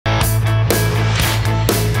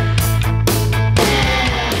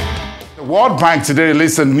World Bank today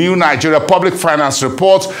released a new Nigeria public finance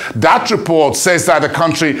report. That report says that the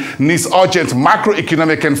country needs urgent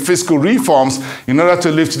macroeconomic and fiscal reforms in order to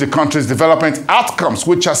lift the country's development outcomes,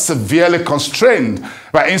 which are severely constrained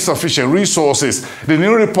by insufficient resources. The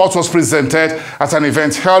new report was presented at an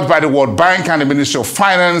event held by the World Bank and the Ministry of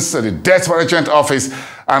Finance, the Debt Management Office,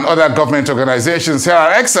 and other government organizations. Here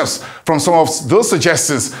are excerpts from some of those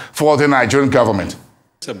suggestions for the Nigerian government.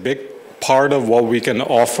 It's a big part of what we can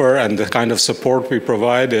offer and the kind of support we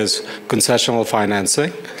provide is concessional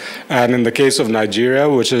financing. And in the case of Nigeria,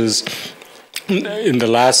 which is in the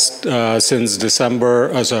last, since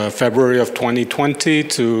February of 2020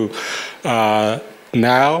 to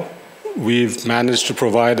now, we've managed to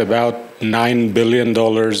provide about $9 billion in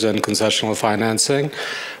concessional financing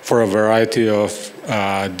for a variety of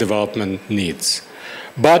development needs.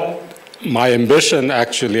 But my ambition,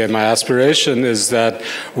 actually, and my aspiration is that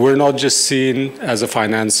we're not just seen as a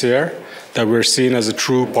financier, that we're seen as a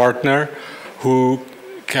true partner who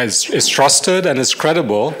is trusted and is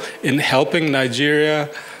credible in helping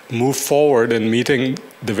Nigeria move forward in meeting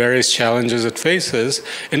the various challenges it faces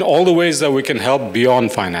in all the ways that we can help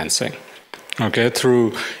beyond financing. Okay,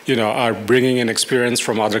 through our bringing in experience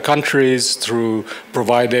from other countries, through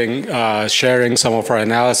providing, sharing some of our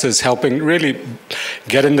analysis, helping really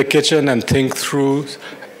get in the kitchen and think through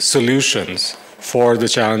solutions for the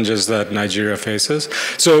challenges that Nigeria faces.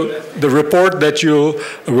 So the report that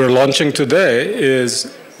we're launching today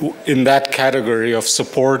is in that category of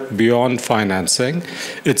support beyond financing.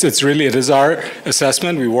 It is our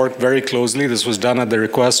assessment. We worked very closely. This was done at the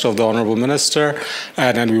request of the Honorable Minister,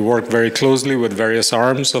 and we worked very closely with various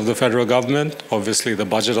arms of the federal government, obviously the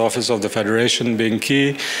Budget Office of the Federation being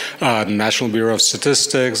key, the National Bureau of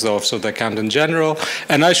Statistics, the Office of the Accountant General.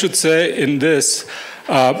 And I should say in this,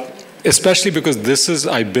 especially because this is,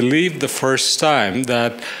 I believe, the first time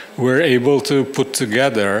that we're able to put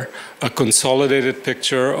together a consolidated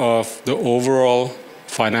picture of the overall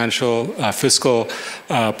financial, fiscal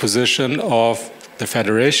position of the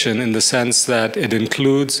Federation, in the sense that it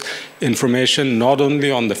includes information not only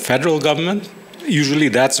on the federal government, usually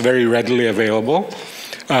that's very readily available,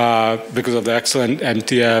 because of the excellent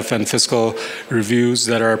MTF and fiscal reviews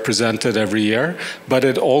that are presented every year, but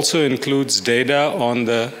it also includes data on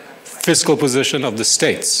the fiscal position of the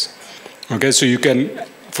states. Okay, so you can,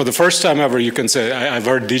 for the first time ever, you can say, I've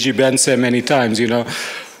heard DG Ben say many times,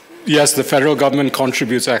 yes, the federal government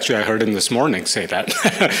contributes, actually I heard him this morning say that,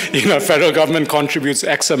 federal government contributes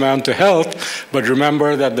X amount to health, but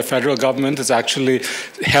remember that the federal government is actually,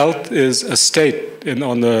 health is a state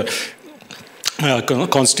on the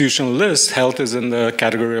constitutional list. Health is in the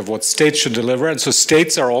category of what states should deliver, and so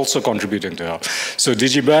states are also contributing to health. So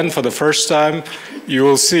DG Ben, for the first time, you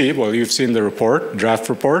will see, well, you've seen the report, draft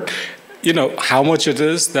report, how much it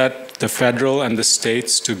is that the federal and the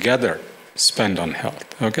states together spend on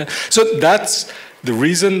health, okay? So that's the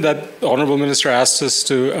reason that the Honorable Minister asked us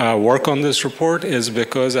to work on this report is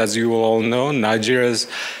because, as you will all know, Nigeria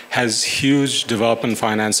has huge development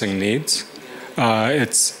financing needs.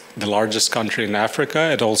 It's the largest country in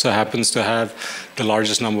Africa. It also happens to have the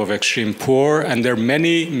largest number of extreme poor, and there are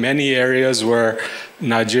many, many areas where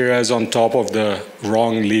Nigeria is on top of the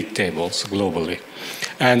wrong league tables globally.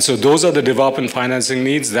 And so those are the development financing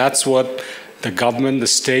needs. That's what the government, the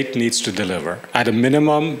state needs to deliver. At a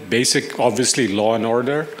minimum, basic, obviously, law and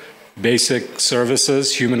order, basic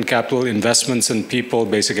services, human capital, investments in people,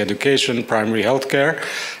 basic education, primary health care,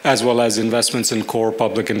 as well as investments in core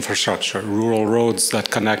public infrastructure, rural roads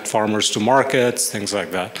that connect farmers to markets, things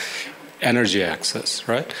like that, energy access,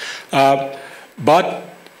 right? But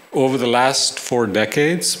over the last 4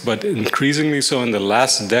 decades, but increasingly so in the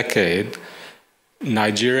last decade,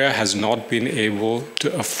 Nigeria has not been able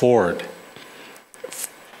to afford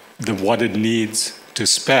what it needs to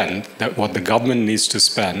spend, what the government needs to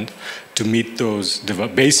spend to meet those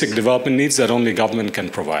basic development needs that only government can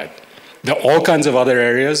provide. There are all kinds of other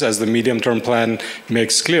areas, as the medium-term plan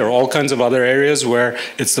makes clear, all kinds of other areas where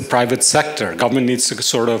it's the private sector. Government needs to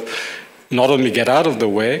sort of not only get out of the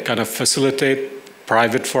way, kind of facilitate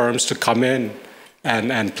private firms to come in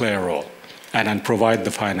and play a role and provide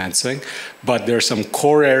the financing. But there are some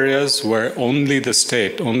core areas where only the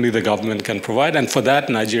state, only the government can provide. And for that,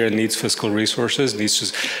 Nigeria needs fiscal resources.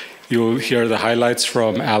 You'll hear the highlights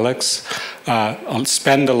from Alex. I'll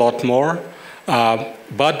spend a lot more.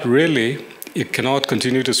 But really, it cannot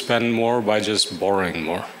continue to spend more by just borrowing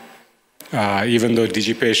more. Even though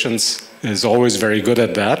DG Patience is always very good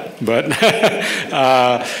at that. But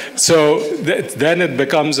then it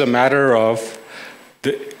becomes a matter of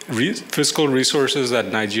the fiscal resources that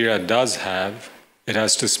Nigeria does have. It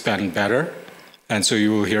has to spend better And so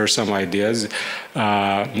you will hear some ideas.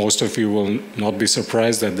 Most of you will not be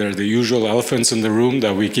surprised that they're the usual elephants in the room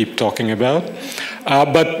that we keep talking about.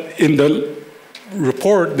 But in the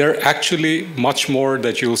report, there are actually much more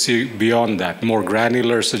that you'll see beyond that, more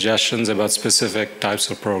granular suggestions about specific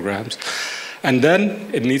types of programs. And then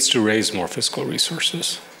it needs to raise more fiscal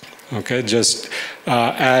resources. Okay,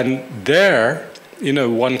 and there,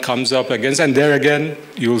 one comes up against, and there again,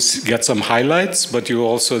 you'll get some highlights, but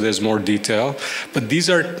there's more detail. But these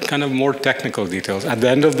are kind of more technical details. At the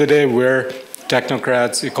end of the day, we're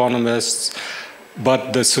technocrats, economists,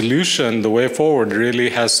 but the solution, the way forward, really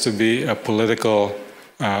has to be a political,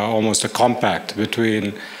 almost a compact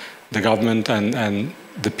between the government and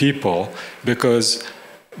the people, because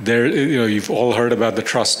you've all heard about the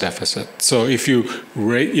trust deficit. So if you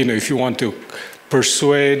want to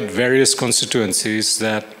persuade various constituencies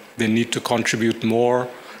that they need to contribute more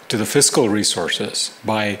to the fiscal resources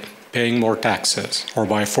by paying more taxes or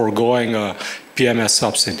by foregoing a PMS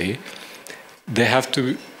subsidy, they have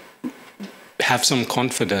to have some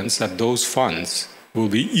confidence that those funds will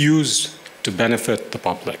be used to benefit the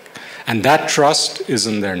public. And that trust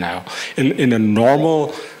isn't there now. In a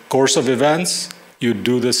normal course of events, you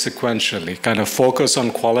do this sequentially, kind of focus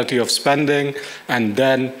on quality of spending, and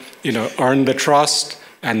then earn the trust,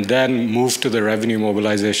 and then move to the revenue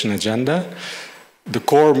mobilization agenda. The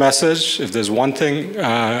core message, if there's one thing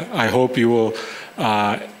I hope you will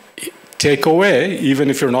take away,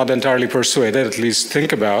 even if you're not entirely persuaded, at least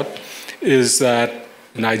think about, is that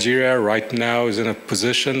Nigeria right now is in a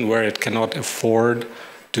position where it cannot afford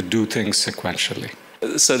to do things sequentially.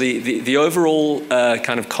 So the overall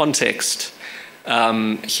kind of context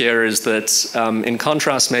here is that, in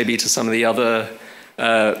contrast maybe to some of the other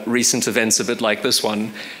recent events a bit like this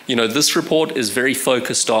one, this report is very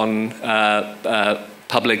focused on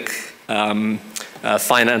public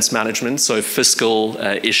finance management, so fiscal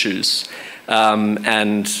issues,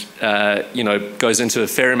 and goes into a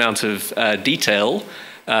fair amount of detail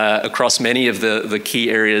across many of the key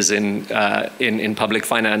areas in public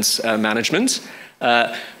finance management.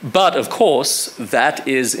 But of course, that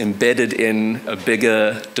is embedded in a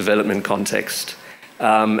bigger development context.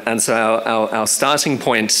 And so our starting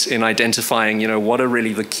point in identifying, what are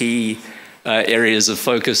really the key areas of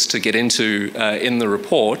focus to get into in the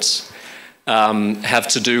report have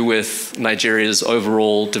to do with Nigeria's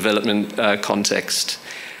overall development context.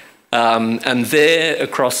 And there,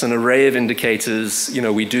 across an array of indicators,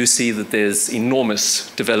 we do see that there's enormous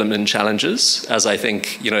development challenges, as I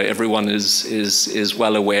think everyone is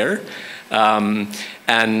well aware.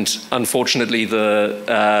 And unfortunately,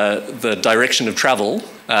 the direction of travel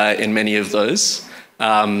in many of those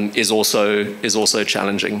is also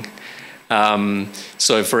challenging.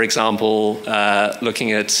 So, for example,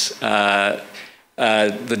 looking at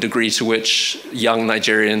the degree to which young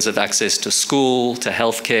Nigerians have access to school, to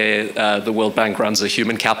healthcare. The World Bank runs a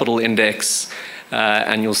human capital index,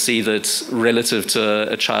 and you'll see that relative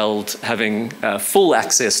to a child having full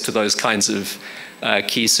access to those kinds of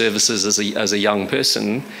key services as a young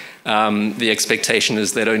person, the expectation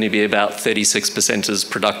is they'd only be about 36% as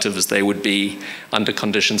productive as they would be under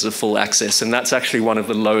conditions of full access. And that's actually one of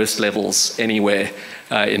the lowest levels anywhere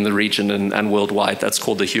in the region and worldwide. That's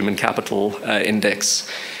called the Human Capital Index.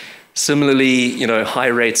 Similarly, high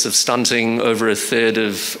rates of stunting, over a third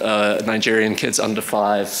of Nigerian kids under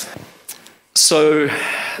 5. So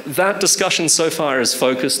that discussion so far has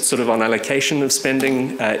focused sort of on allocation of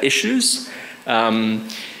spending issues.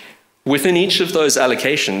 Within each of those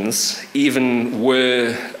allocations, even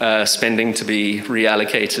were spending to be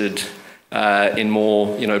reallocated in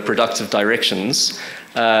more productive directions,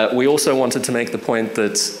 we also wanted to make the point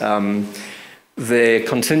that there are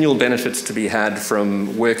continual benefits to be had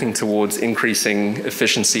from working towards increasing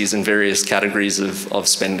efficiencies in various categories of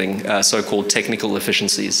spending, so-called technical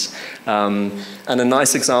efficiencies. And a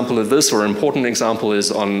nice example of this, or an important example,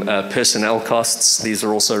 is on personnel costs. These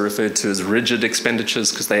are also referred to as rigid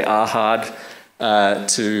expenditures because they are hard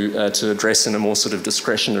to address in a more sort of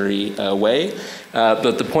discretionary way.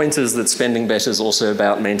 But the point is that spending better is also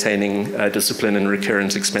about maintaining discipline in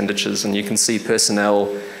recurrent expenditures. And you can see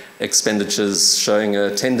personnel expenditures showing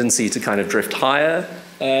a tendency to kind of drift higher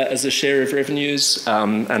as a share of revenues,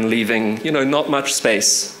 and leaving not much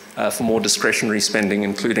space for more discretionary spending,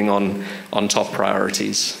 including on top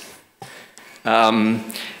priorities. And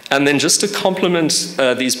then just to complement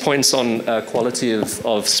these points on quality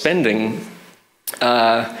of spending,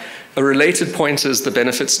 a related point is the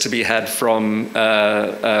benefits to be had from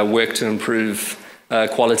work to improve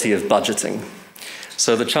quality of budgeting.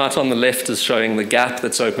 So the chart on the left is showing the gap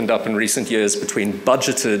that's opened up in recent years between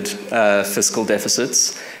budgeted fiscal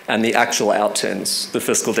deficits and the actual outturns, the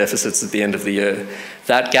fiscal deficits at the end of the year.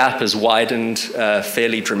 That gap has widened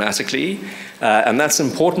fairly dramatically, and that's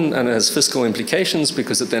important and has fiscal implications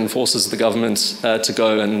because it then forces the government to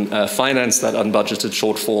go and finance that unbudgeted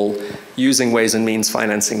shortfall using ways and means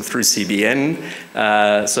financing through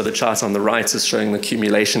CBN. So the chart on the right is showing the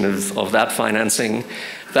accumulation of that financing.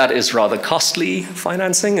 That is rather costly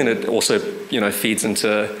financing, and it also feeds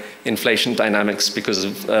into inflation dynamics because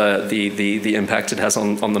of the impact it has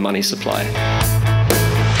on the money supply.